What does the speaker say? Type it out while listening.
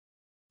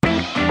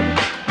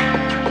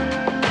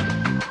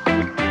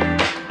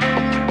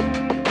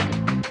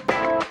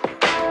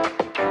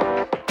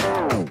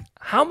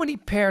how many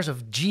pairs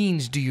of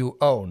jeans do you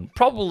own?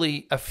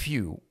 Probably a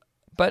few,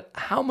 but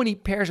how many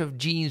pairs of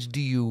jeans do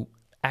you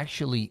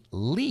actually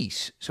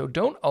lease? So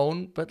don't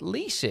own, but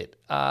lease it.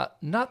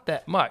 Not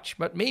that much,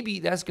 but maybe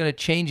that's going to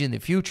change in the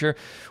future.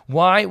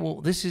 Why?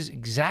 Well, this is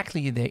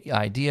exactly the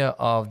idea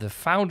of the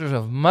founders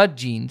of Mud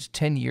Jeans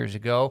 10 years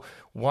ago.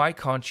 Why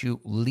can't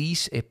you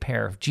lease a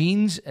pair of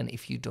jeans? And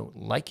if you don't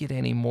like it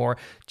anymore,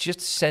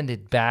 just send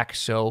it back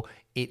so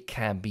it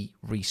can be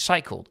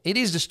recycled. It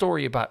is the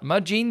story about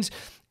Mud Jeans.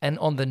 And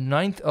on the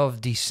 9th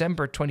of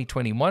December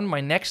 2021,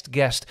 my next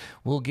guest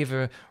will give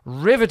a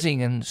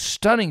riveting and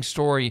stunning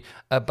story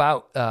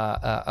about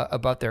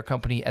their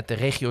company at the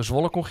Regio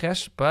Zwolle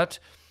Congres. But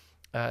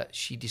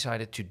she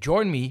decided to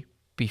join me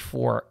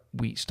before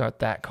we start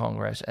that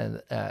Congress.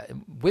 And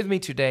with me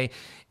today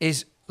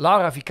is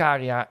Laura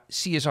Vicaria,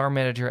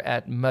 CSR-manager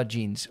at Mud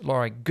Jeans.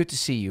 Laura, good to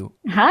see you.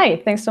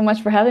 Hi, thanks so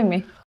much for having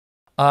me.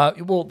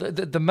 Well,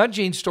 the Mud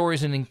Jeans story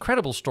is an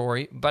incredible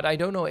story, but I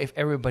don't know if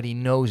everybody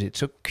knows it.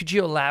 So could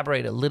you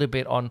elaborate a little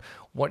bit on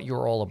what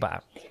you're all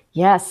about?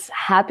 Yes,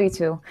 happy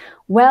to.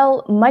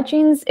 Well, Mud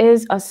Jeans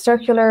is a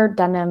circular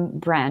denim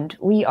brand.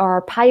 We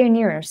are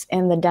pioneers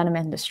in the denim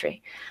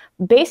industry.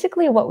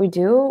 Basically what we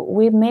do,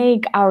 we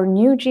make our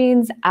new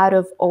jeans out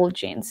of old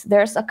jeans.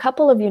 There's a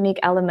couple of unique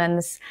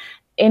elements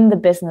in the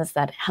business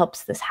that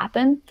helps this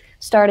happen.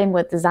 Starting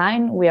with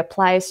design, we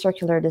apply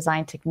circular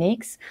design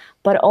techniques,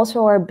 but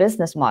also our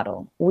business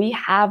model. We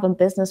have a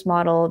business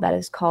model that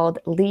is called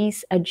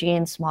Lease a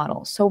Jeans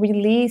model. So we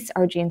lease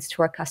our jeans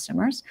to our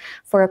customers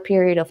for a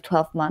period of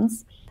 12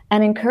 months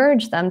and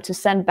encourage them to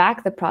send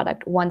back the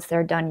product once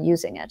they're done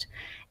using it.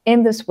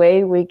 In this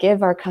way, we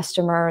give our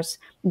customers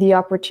the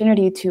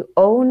opportunity to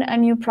own a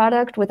new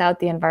product without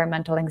the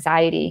environmental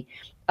anxiety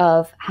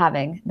of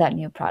having that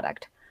new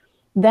product.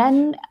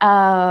 Then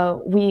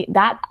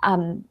that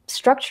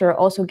structure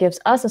also gives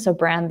us as a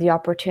brand the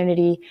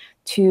opportunity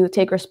to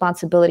take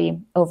responsibility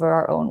over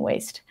our own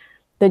waste.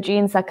 The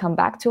jeans that come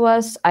back to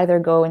us either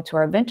go into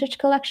our vintage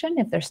collection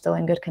if they're still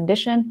in good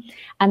condition,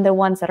 and the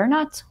ones that are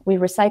not, we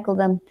recycle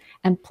them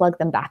and plug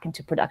them back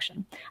into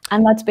production.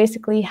 And that's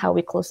basically how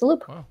we close the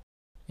loop. Wow.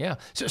 Yeah.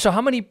 So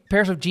how many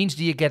pairs of jeans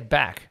do you get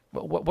back?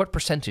 What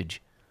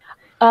percentage?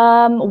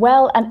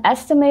 Well, an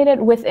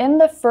estimated within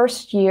the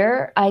first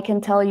year, I can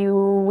tell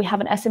you we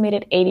have an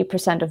estimated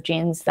 80% of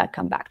jeans that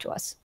come back to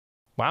us.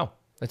 Wow,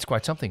 that's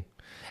quite something.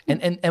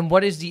 And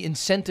what is the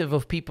incentive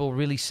of people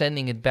really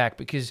sending it back?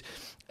 Because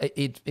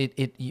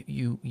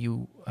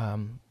you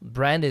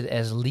brand it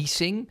as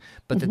leasing,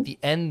 but at the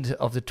end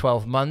of the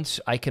 12 months,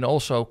 I can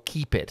also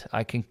keep it.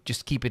 I can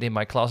just keep it in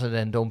my closet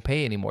and don't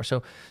pay anymore.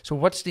 So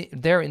what's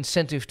their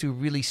incentive to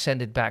really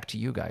send it back to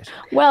you guys?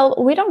 Well,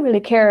 we don't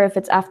really care if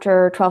it's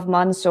after 12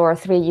 months or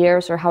 3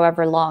 years or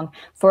however long.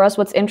 For us,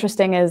 what's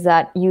interesting is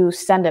that you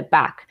send it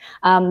back.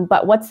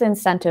 But what's the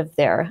incentive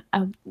there?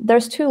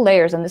 There's two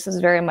layers, and this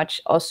is very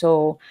much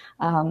also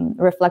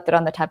reflected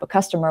on the type of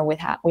customer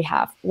we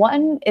have.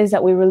 One is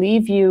that we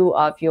relieve you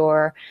of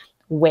your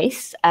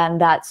waste and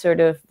that sort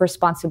of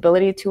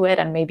responsibility to it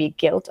and maybe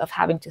guilt of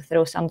having to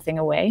throw something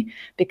away,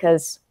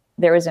 because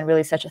there isn't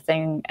really such a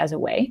thing as a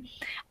way.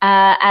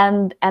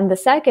 And the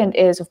second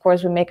is, of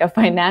course, we make a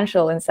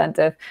financial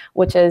incentive,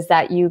 which is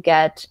that you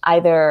get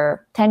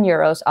either 10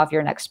 euros off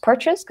your next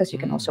purchase, because you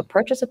can also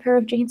purchase a pair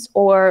of jeans,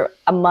 or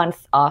a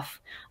month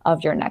off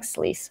of your next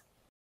lease.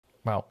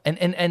 Wow.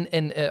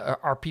 And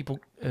are people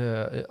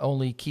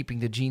only keeping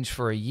the jeans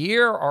for a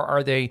year, or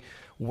are they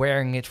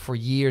wearing it for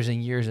years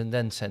and years and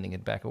then sending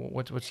it back?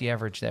 What's the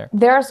average there?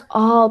 There's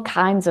all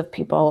kinds of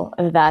people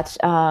that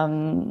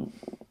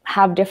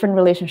have different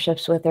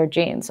relationships with their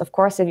jeans. Of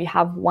course, if you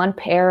have one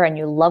pair and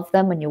you love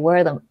them and you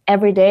wear them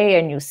every day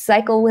and you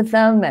cycle with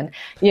them, and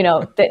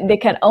they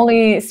can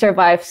only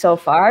survive so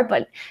far.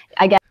 But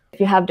again, if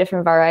you have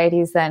different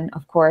varieties, then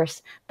of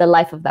course the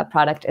life of that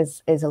product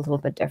is a little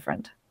bit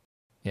different.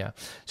 Yeah.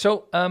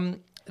 So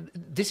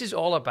this is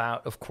all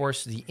about, of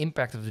course, the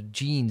impact of the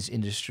jeans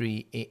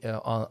industry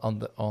on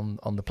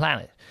the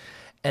planet,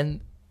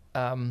 and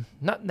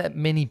not that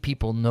many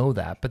people know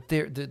that, but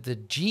the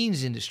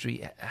jeans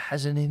industry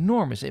has an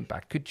enormous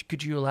impact.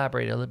 Could you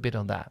elaborate a little bit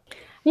on that?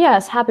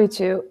 Yes, happy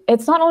to.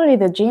 It's not only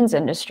the jeans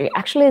industry,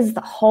 actually it's the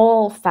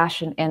whole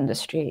fashion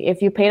industry.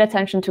 If you paid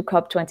attention to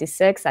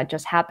COP26 that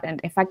just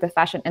happened, in fact, the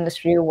fashion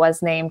industry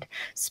was named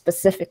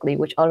specifically,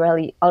 which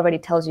already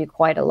tells you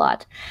quite a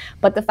lot.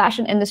 But the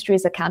fashion industry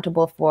is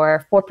accountable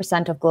for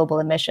 4% of global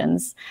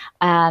emissions.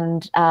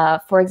 And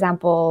for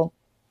example,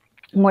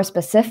 more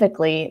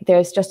specifically,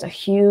 there's just a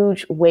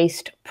huge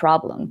waste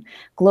problem.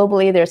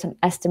 Globally, there's an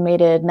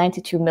estimated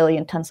 92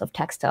 million tons of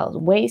textile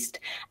waste,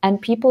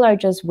 and people are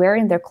just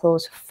wearing their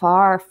clothes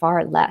far,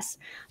 far less.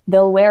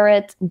 They'll wear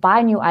it,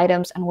 buy new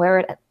items, and wear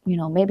it,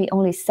 maybe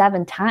only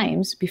 7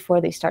 times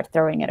before they start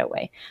throwing it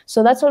away.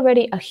 So that's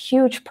already a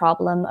huge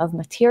problem of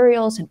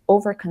materials and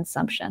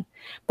overconsumption.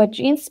 But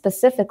jeans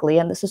specifically,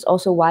 and this is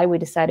also why we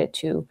decided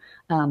to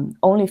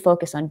only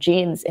focus on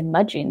jeans in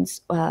Mud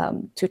Jeans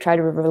to try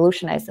to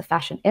revolutionize the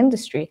fashion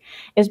industry,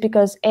 is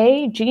because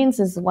jeans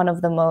is one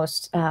of the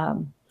most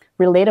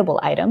relatable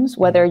items,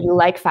 whether you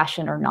like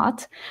fashion or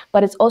not,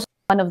 but it's also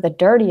one of the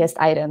dirtiest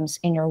items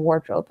in your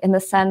wardrobe in the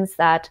sense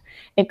that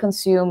it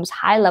consumes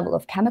high level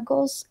of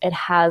chemicals. It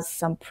has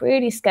some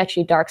pretty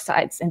sketchy dark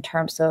sides in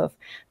terms of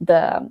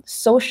the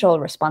social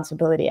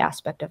responsibility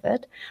aspect of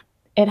it.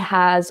 It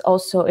has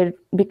also,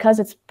 because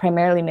it's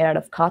primarily made out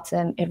of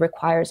cotton, it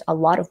requires a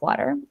lot of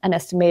water, an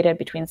estimated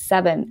between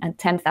 7 and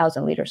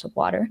 10,000 liters of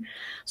water.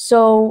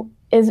 So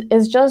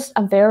is just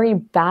a very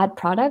bad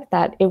product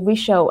that if we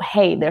show,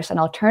 hey, there's an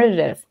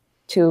alternative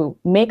to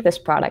make this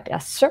product, a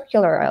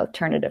circular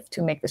alternative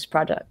to make this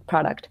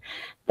product,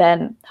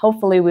 then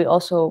hopefully we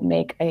also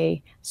make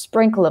a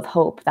sprinkle of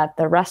hope that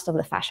the rest of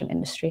the fashion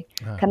industry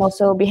can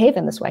also behave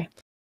in this way.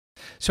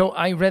 So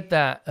I read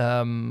that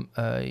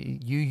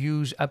you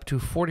use up to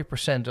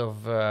 40% of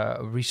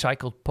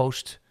recycled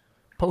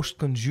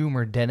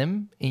post-consumer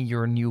denim in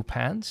your new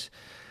pants.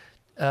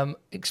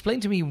 Explain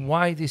to me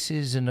why this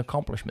is an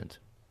accomplishment.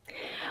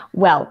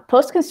 Well,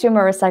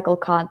 post-consumer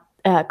recycled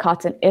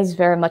cotton is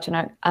very much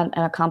an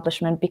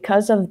accomplishment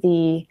because of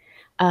the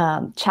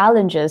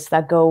challenges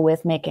that go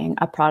with making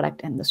a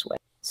product in this way.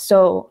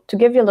 So to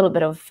give you a little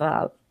bit of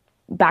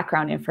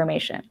background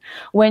information,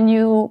 when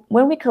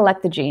we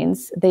collect the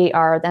jeans, they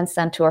are then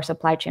sent to our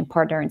supply chain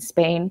partner in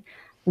Spain.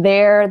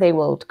 There they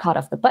will cut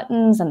off the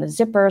buttons and the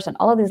zippers and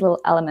all of these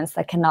little elements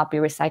that cannot be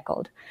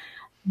recycled.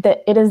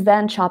 It is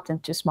then chopped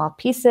into small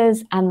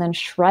pieces and then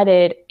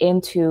shredded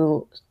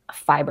into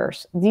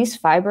fibers. These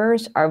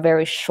fibers are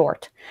very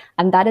short,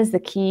 and that is the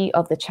key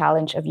of the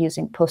challenge of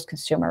using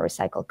post-consumer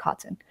recycled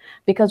cotton.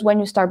 Because when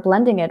you start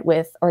blending it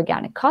with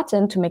organic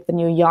cotton to make the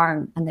new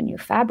yarn and the new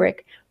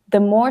fabric, the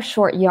more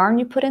short yarn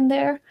you put in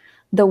there,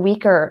 the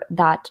weaker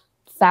that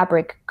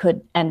fabric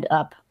could end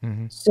up.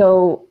 Mm-hmm.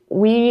 So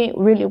we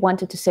really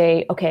wanted to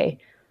say, okay,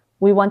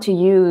 we want to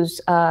use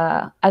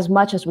as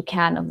much as we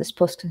can of this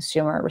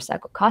post-consumer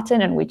recycled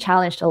cotton. And we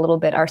challenged a little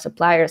bit our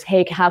suppliers,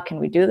 hey, how can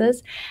we do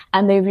this?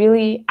 And they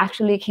really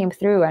actually came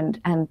through,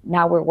 and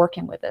now we're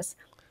working with this.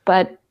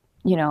 But,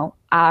 you know,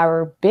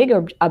 our big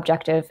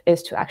objective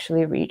is to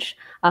actually reach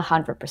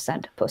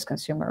 100%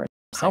 post-consumer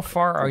recycled. How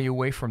far are you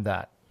away from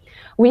that?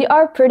 We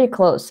are pretty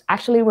close.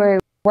 Actually, we're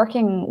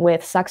working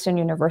with Saxon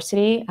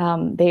University.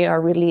 They are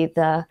really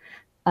the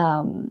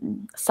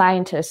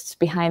scientists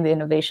behind the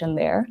innovation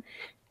there.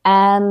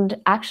 And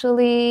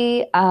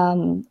actually,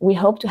 we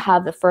hope to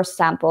have the first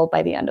sample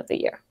by the end of the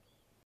year.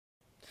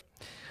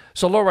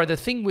 So Laura, the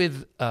thing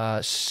with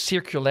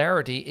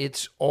circularity,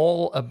 it's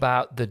all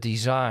about the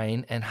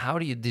design and how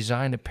do you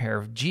design a pair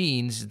of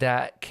jeans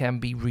that can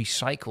be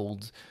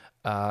recycled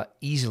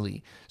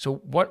easily. So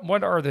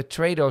what are the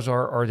trade-offs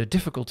or the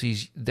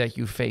difficulties that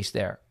you face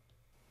there?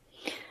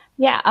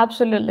 Yeah,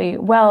 absolutely.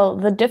 Well,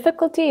 the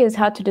difficulty is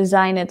how to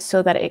design it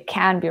so that it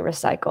can be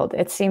recycled.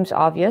 It seems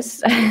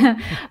obvious,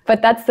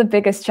 but that's the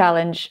biggest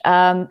challenge.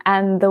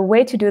 And the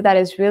way to do that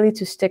is really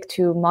to stick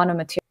to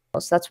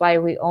monomaterials. That's why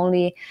we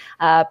only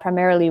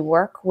primarily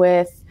work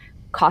with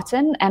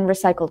cotton and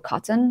recycled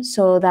cotton,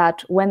 so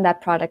that when that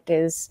product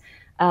is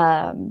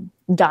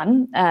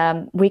done,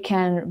 we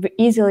can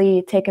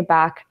easily take it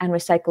back and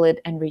recycle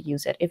it and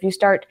reuse it. If you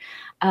start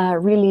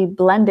really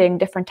blending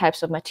different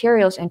types of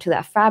materials into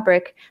that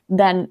fabric,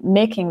 then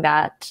making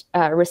that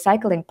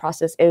recycling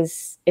process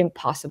is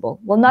impossible.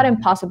 Well, not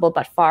impossible,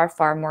 but far,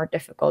 far more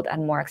difficult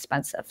and more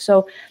expensive.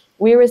 So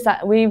we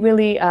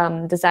really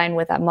design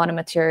with that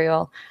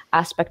monomaterial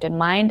aspect in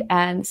mind,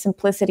 and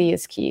simplicity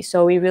is key.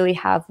 So we really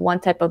have one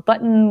type of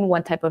button,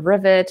 one type of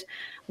rivet.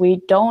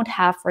 We don't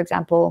have, for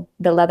example,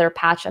 the leather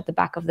patch at the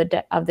back of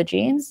the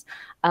jeans.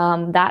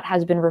 That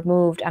has been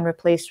removed and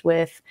replaced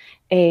with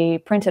a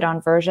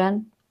printed-on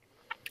version.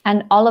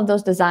 And all of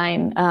those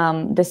design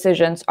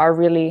decisions are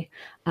really,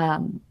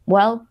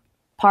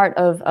 part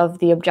of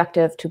the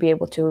objective to be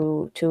able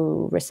to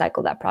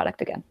recycle that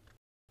product again.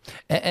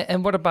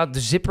 And what about the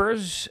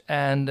zippers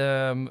and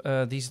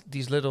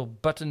these little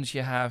buttons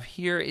you have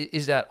here?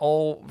 Is that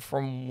all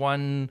from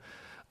one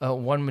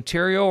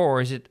material,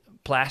 or is it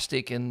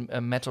plastic and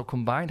metal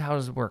combined? How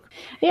does it work?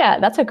 Yeah,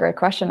 that's a great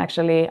question,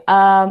 actually.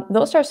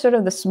 Those are sort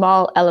of the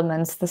small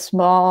elements, the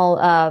small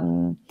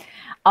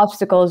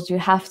obstacles you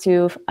have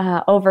to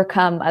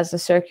overcome as a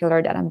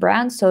circular denim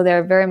brand. So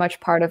they're very much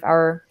part of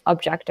our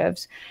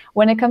objectives.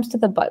 When it comes to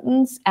the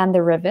buttons and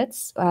the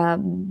rivets,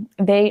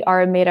 they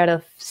are made out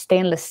of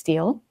stainless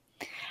steel,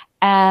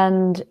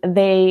 and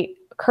they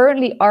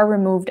currently are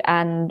removed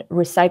and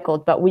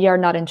recycled, but we are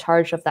not in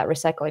charge of that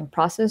recycling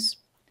process.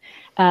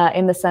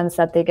 In the sense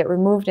that they get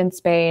removed in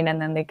Spain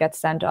and then they get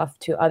sent off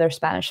to other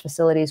Spanish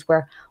facilities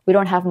where we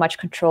don't have much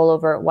control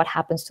over what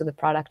happens to the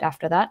product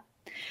after that.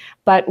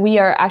 But we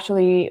are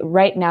actually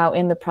right now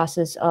in the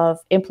process of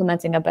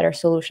implementing a better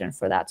solution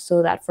for that,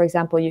 so that, for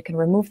example, you can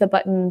remove the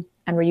button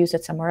and reuse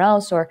it somewhere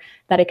else, or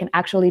that it can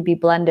actually be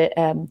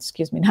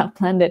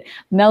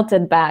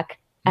melted back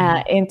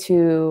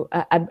into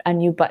a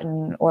new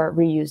button or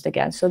reused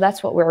again. So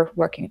that's what we're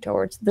working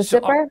towards. The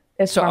zipper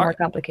is far more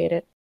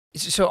complicated.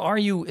 So are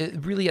you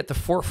really at the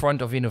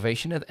forefront of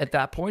innovation at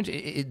that point?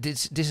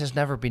 This has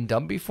never been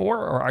done before,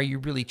 or are you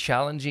really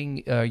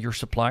challenging your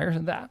suppliers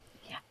in that?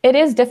 It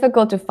is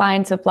difficult to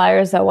find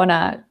suppliers that want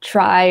to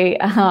try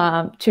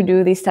to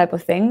do these type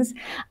of things.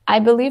 I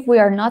believe we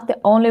are not the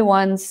only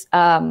ones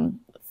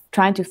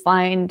trying to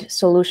find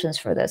solutions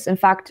for this. In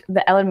fact,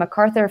 the Ellen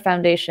MacArthur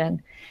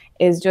Foundation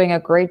is doing a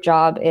great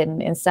job in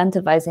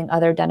incentivizing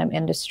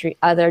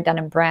other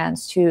denim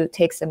brands to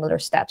take similar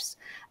steps.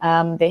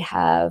 They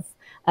have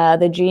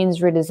the Jeans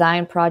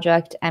Redesign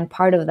Project, and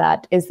part of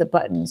that is the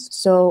buttons.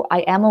 So I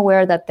am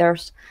aware that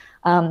there's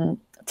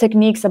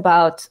techniques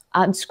about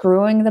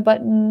unscrewing the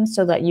button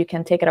so that you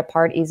can take it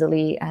apart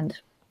easily and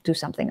do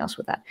something else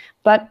with that.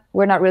 But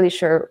we're not really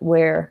sure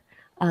where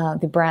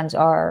the brands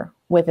are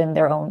within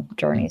their own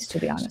journeys, to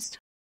be honest.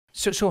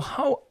 So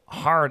how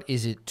hard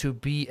is it to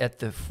be at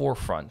the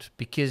forefront?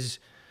 Because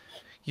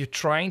you're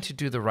trying to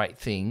do the right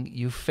thing.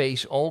 You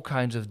face all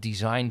kinds of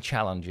design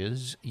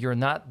challenges. You're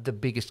not the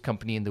biggest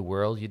company in the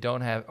world. You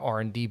don't have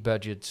R&D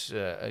budgets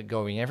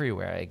going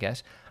everywhere, I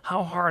guess.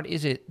 How hard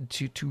is it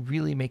to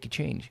really make a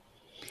change?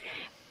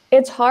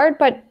 It's hard,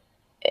 but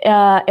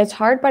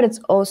it's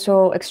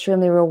also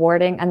extremely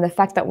rewarding. And the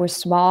fact that we're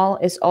small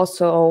is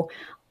also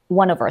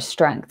one of our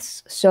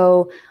strengths.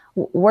 So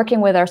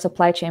working with our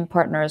supply chain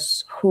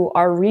partners, who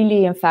are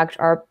really, in fact,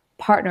 our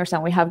partners,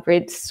 and we have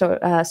great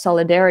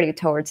solidarity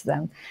towards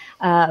them.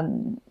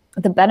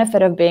 The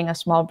benefit of being a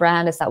small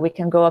brand is that we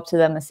can go up to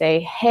them and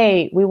say,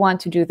 hey, we want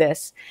to do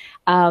this.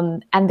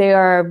 And they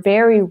are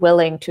very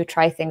willing to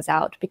try things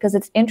out, because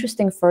it's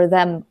interesting for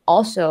them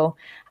also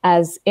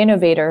as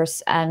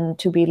innovators and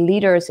to be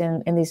leaders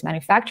in these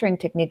manufacturing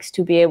techniques,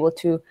 to be able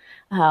to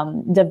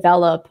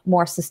develop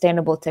more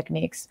sustainable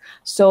techniques.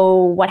 So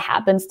what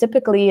happens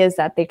typically is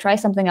that they try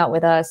something out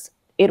with us,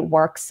 it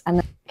works, and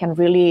then they can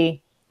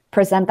really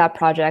present that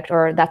project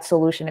or that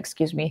solution,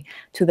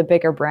 to the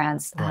bigger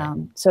brands. Right.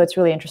 So it's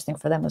really interesting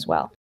for them as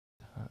well.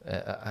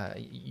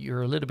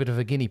 You're a little bit of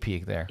a guinea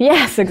pig there.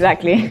 Yes,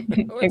 exactly.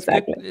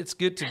 Exactly. It's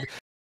good to.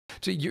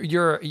 So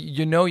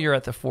you're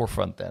at the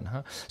forefront then,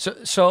 huh?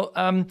 So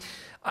I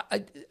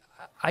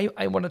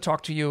want to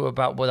talk to you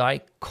about what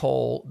I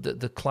call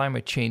the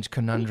climate change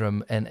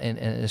conundrum, and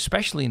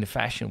especially in the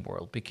fashion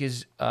world,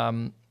 because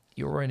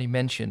you already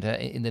mentioned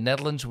in the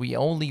Netherlands, we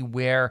only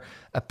wear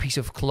a piece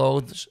of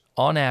clothes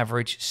on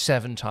average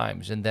 7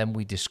 times, and then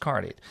we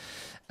discard it.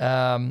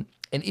 And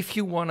if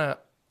you want to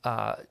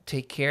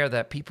take care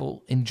that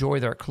people enjoy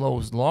their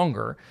clothes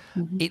longer,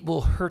 it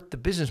will hurt the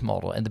business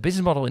model. And the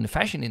business model in the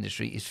fashion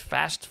industry is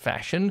fast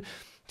fashion.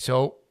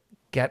 So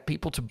get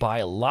people to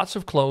buy lots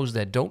of clothes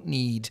that don't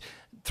need,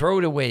 throw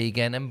it away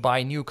again, and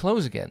buy new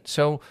clothes again.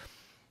 So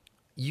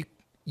you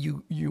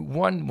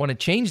want to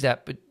change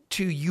that, but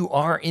 2, you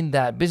are in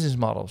that business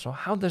model. So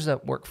how does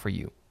that work for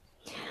you?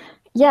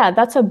 Yeah,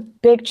 that's a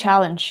big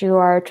challenge. You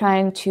are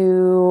trying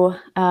to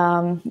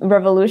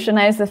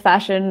revolutionize the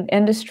fashion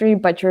industry,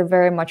 but you're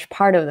very much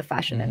part of the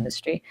fashion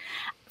industry.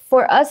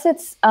 For us,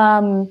 it's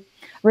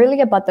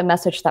really about the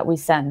message that we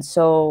send.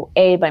 So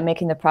by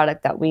making the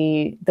product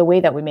the way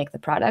that we make the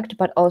product,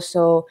 but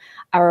also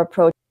our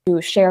approach to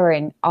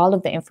sharing all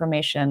of the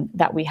information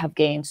that we have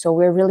gained. So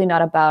we're really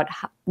not about,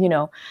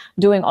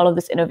 doing all of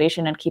this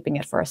innovation and keeping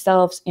it for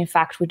ourselves. In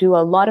fact, we do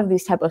a lot of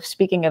these type of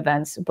speaking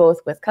events, both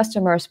with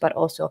customers, but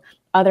also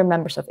other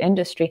members of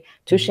industry,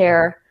 to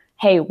share,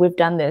 hey, we've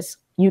done this,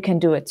 you can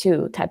do it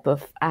too, type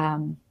of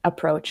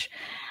approach.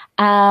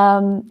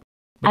 But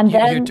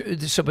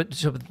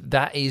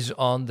that is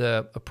on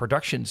the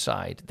production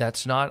side.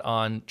 That's not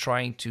on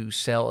trying to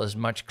sell as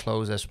much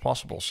clothes as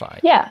possible side.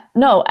 Yeah,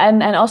 no,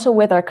 and also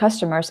with our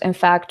customers. In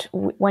fact,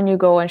 when you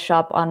go and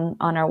shop on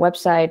our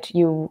website,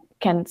 you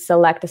can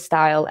select a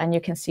style and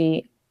you can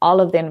see all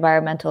of the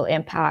environmental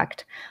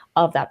impact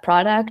of that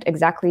product,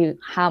 exactly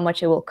how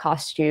much it will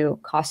cost you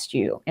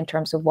in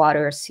terms of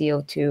water,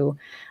 CO2,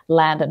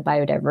 land, and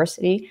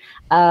biodiversity.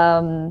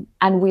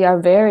 And we are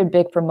very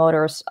big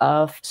promoters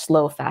of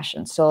slow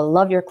fashion. So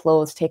love your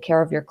clothes, take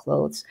care of your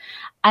clothes.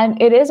 And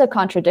it is a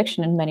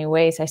contradiction in many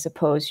ways, I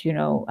suppose,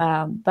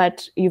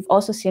 but you've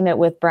also seen it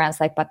with brands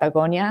like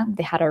Patagonia.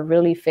 They had a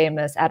really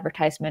famous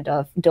advertisement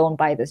of don't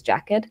buy this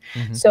jacket.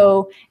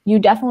 So you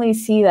definitely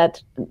see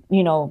that,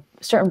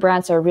 certain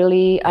brands are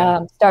really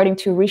starting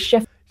to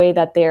reshift the way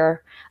that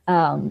they're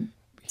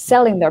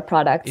selling their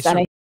products.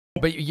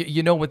 But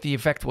you know what the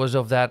effect was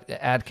of that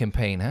ad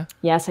campaign, huh?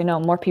 Yes, I know.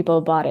 More people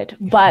bought it.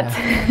 But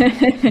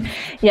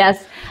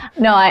yes,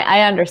 no,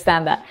 I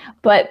understand that.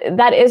 But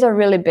that is a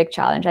really big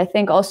challenge. I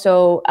think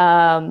also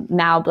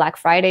now Black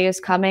Friday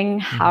is coming.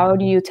 How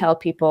do you tell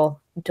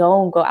people,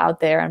 don't go out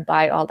there and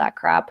buy all that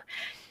crap?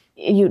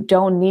 You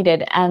don't need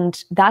it.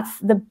 And that's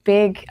the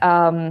big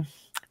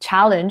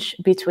challenge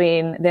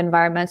between the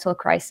environmental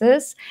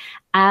crisis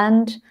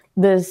and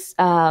this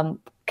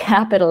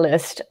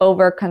capitalist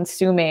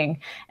over-consuming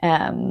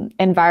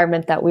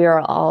environment that we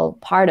are all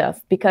part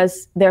of,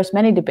 because there's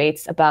many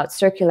debates about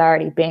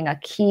circularity being a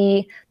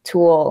key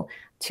tool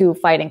to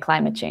fighting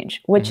climate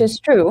change, which is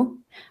true.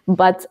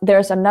 But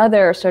there's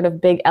another sort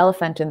of big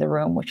elephant in the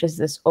room, which is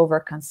this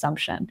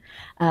overconsumption.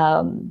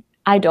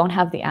 I don't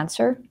have the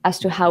answer as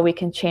to how we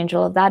can change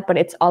all of that, but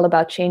it's all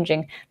about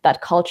changing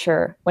that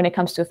culture when it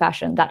comes to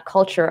fashion, that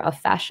culture of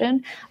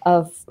fashion,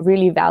 of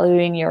really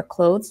valuing your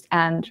clothes.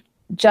 And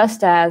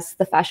just as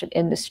the fashion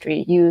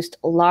industry used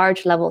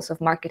large levels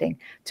of marketing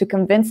to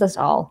convince us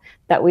all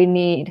that we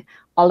need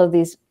all of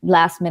these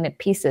last minute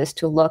pieces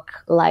to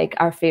look like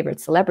our favorite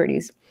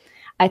celebrities,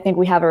 I think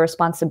we have a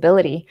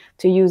responsibility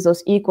to use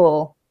those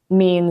equal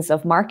means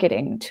of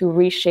marketing to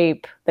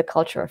reshape the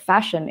culture of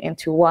fashion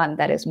into one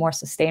that is more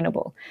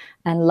sustainable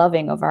and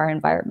loving of our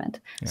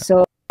environment. Yeah.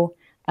 So,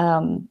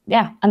 and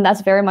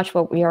that's very much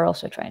what we are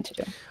also trying to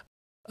do.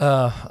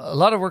 A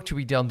lot of work to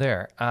be done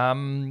there.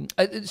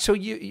 So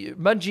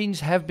Mud Jeans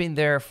have been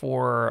there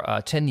for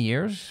 10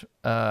 years.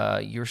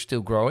 You're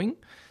still growing.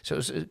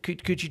 So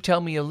could you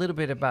tell me a little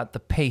bit about the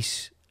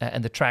pace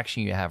and the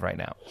traction you have right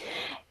now?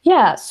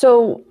 Yeah,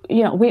 so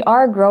we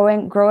are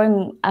growing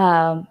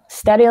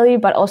steadily,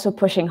 but also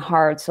pushing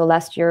hard. So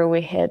last year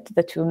we hit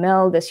the 2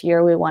 mil. This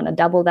year we want to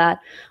double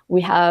that.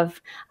 We have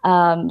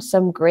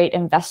some great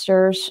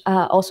investors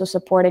also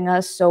supporting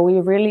us. So we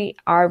really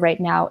are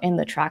right now in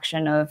the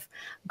traction of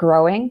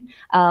growing.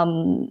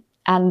 And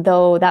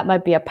though that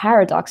might be a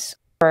paradox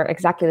for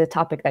exactly the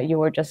topic that you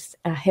were just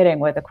hitting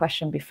with the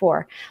question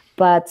before,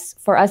 but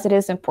for us it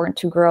is important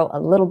to grow a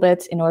little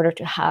bit in order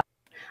to have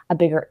a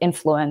bigger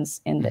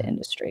influence in the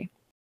industry.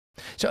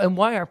 So, and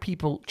why are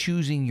people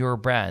choosing your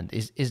brand?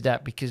 Is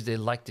that because they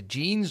like the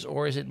jeans,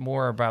 or is it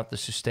more about the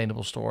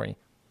sustainable story?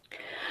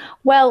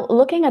 Well,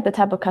 looking at the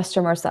type of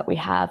customers that we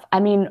have, I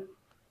mean,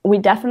 we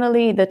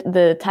definitely,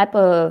 the type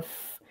of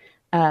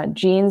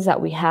jeans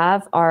that we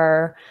have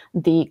are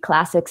the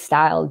classic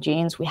style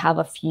jeans. We have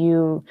a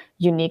few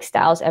unique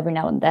styles every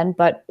now and then,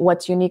 but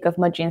what's unique of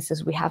Mud Jeans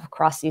is we have a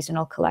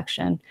cross-seasonal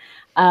collection.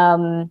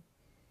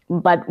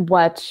 But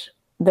what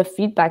the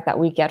feedback that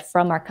we get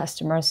from our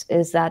customers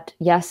is that,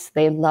 yes,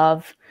 they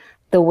love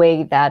the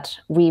way that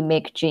we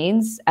make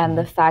jeans and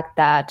the fact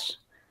that,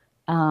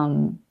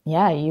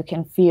 you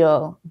can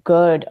feel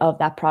good of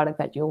that product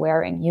that you're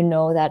wearing. You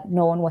know that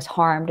no one was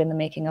harmed in the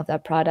making of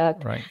that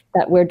product, right,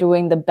 that we're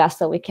doing the best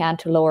that we can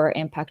to lower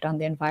impact on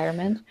the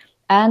environment,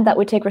 and that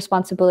we take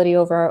responsibility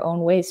over our own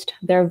waste.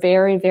 There are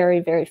very, very,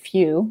 very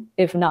few,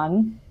 if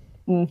none,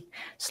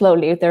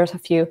 slowly, there's a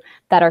few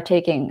that are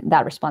taking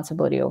that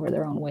responsibility over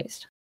their own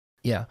waste.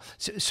 Yeah.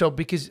 So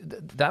because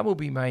that will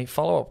be my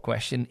follow-up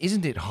question.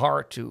 Isn't it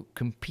hard to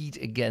compete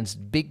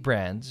against big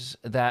brands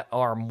that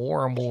are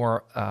more and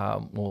more,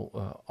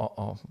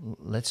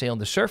 let's say on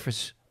the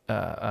surface,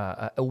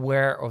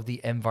 aware of the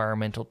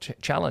environmental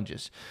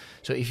challenges?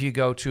 So if you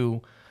go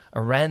to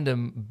a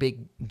random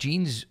big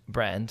jeans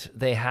brand,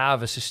 they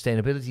have a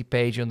sustainability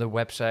page on their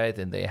website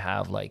and they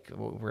have like,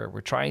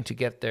 we're trying to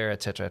get there,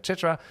 et cetera, et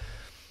cetera.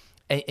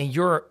 And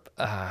you're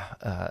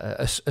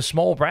a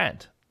small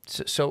brand.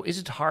 So is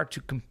it hard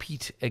to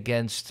compete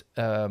against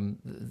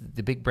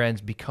the big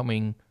brands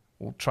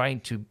trying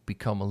to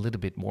become a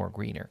little bit more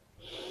greener?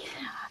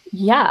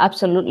 Yeah,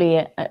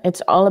 absolutely.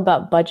 It's all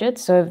about budget.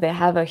 So if they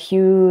have a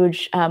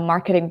huge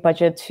marketing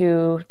budget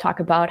to talk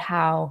about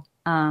how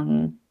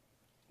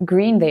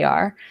green they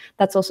are,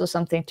 that's also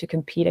something to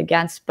compete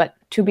against. But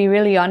to be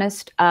really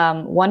honest,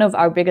 one of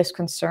our biggest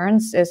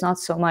concerns is not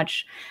so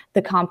much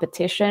the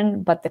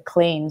competition, but the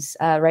claims.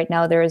 Right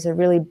now, there is a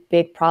really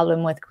big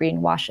problem with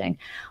greenwashing,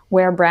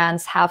 where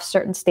brands have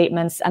certain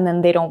statements and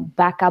then they don't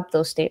back up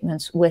those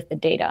statements with the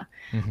data.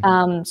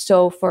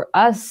 So for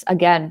us,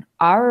 again,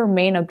 our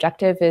main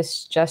objective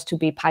is just to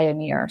be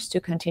pioneers, to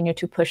continue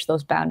to push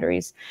those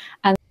boundaries.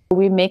 And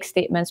we make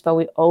statements, but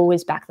we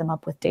always back them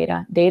up with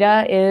data.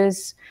 Data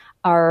is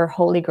our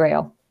holy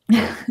grail.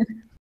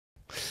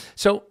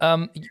 So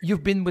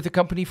you've been with the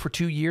company for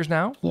 2 years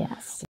now?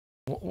 Yes.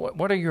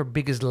 What are your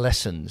biggest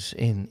lessons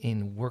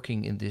in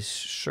working in this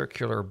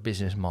circular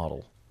business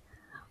model?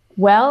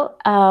 Well,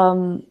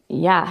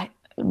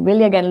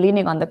 really, again,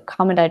 leaning on the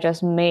comment I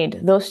just made,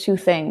 those two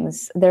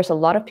things, there's a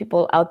lot of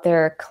people out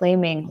there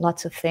claiming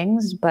lots of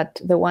things,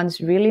 but the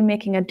ones really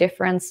making a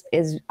difference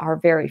are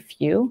very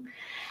few.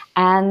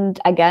 And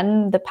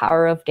again, the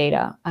power of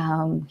data.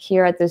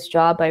 Here at this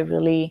job, I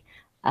really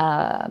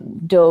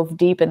dove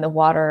deep in the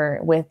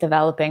water with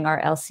developing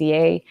our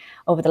LCA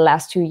over the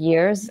last 2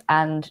 years,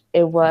 and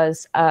it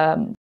was a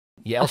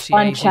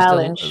fun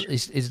challenge.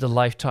 Is the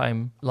life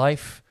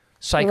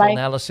cycle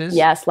analysis?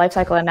 Yes, life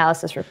cycle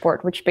analysis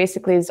report, which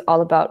basically is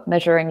all about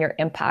measuring your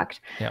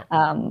impact. Yeah.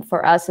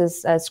 For us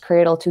as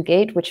cradle to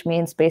gate, which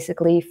means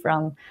basically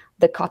from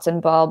the cotton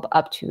bulb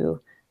up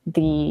to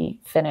the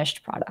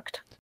finished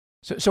product.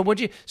 So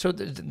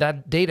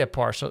that data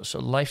part, so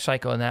life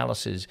cycle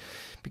analysis,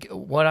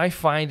 what I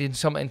find in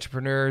some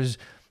entrepreneurs,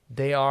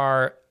 they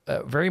are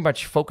very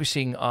much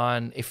focusing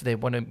on, if they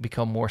want to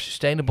become more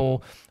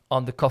sustainable,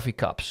 on the coffee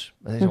cups.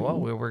 And they say, well,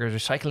 we're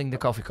recycling the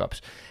coffee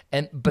cups.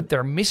 But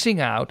they're missing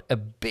out a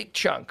big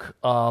chunk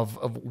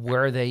of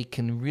where they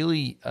can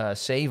really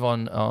save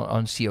on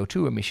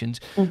CO2 emissions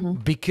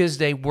because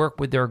they work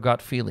with their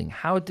gut feeling.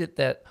 How did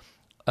that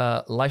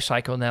life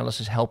cycle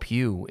analysis help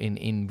you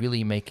in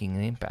really making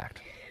an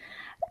impact?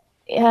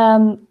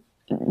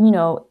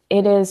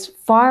 It is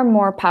far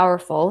more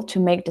powerful to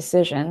make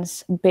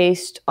decisions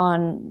based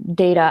on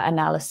data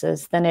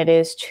analysis than it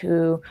is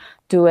to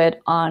do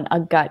it on a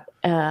gut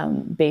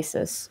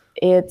basis.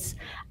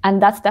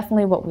 And that's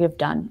definitely what we've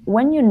done.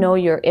 When you know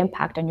your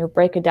impact and you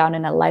break it down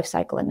in a life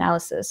cycle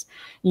analysis,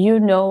 you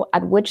know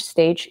at which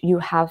stage you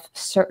have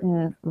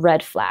certain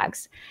red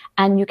flags,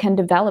 and you can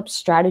develop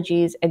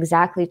strategies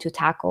exactly to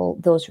tackle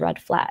those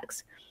red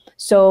flags.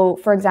 So,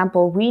 for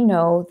example, we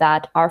know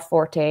that our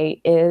forte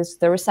is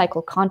the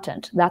recycled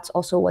content. That's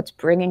also what's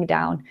bringing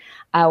down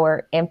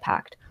our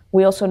impact.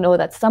 We also know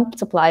that some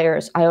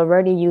suppliers are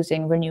already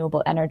using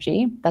renewable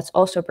energy. That's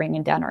also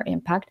bringing down our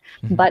impact,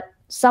 but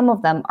some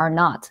of them are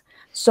not.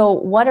 So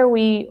what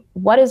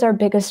is our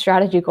biggest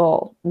strategy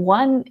goal?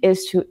 One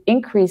is to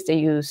increase the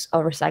use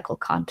of recycled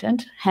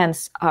content,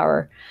 hence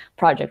our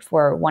project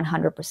for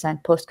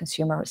 100%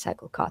 post-consumer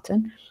recycled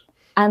cotton.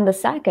 And the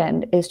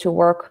second is to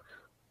work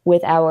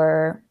with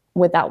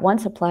that one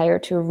supplier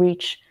to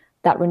reach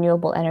that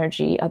renewable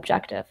energy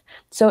objective.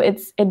 So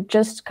it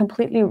just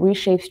completely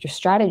reshapes your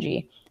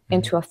strategy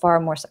into a far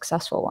more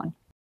successful one.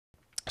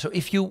 So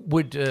if you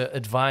would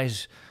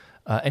advise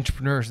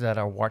entrepreneurs that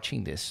are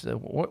watching this,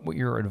 what would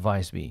your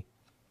advice be?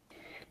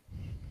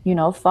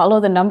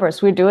 Follow the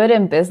numbers. We do it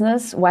in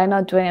business. Why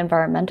not do it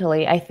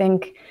environmentally? I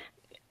think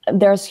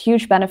there's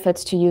huge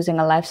benefits to using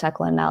a life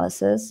cycle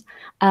analysis.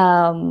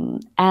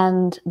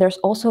 And there's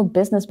also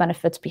business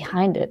benefits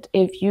behind it.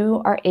 If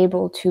you are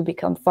able to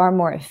become far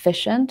more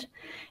efficient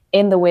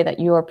in the way that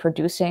you are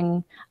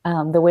producing,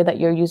 the way that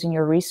you're using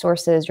your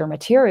resources, your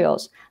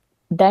materials,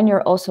 then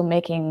you're also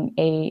making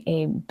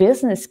a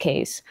business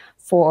case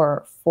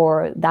for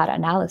that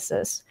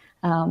analysis,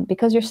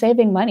 because you're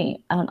saving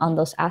money on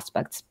those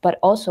aspects. But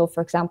also,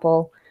 for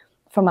example,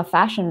 from a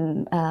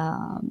fashion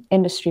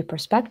industry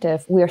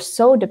perspective, we are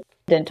so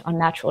dependent on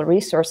natural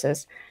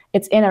resources.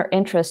 It's in our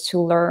interest to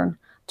learn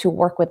to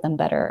work with them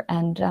better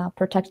and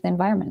protect the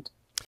environment.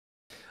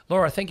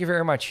 Laura, thank you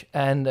very much.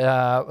 And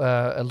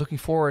looking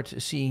forward to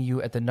seeing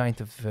you at the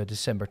 9th of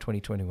December,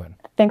 2021.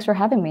 Thanks for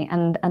having me.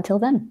 And until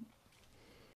then.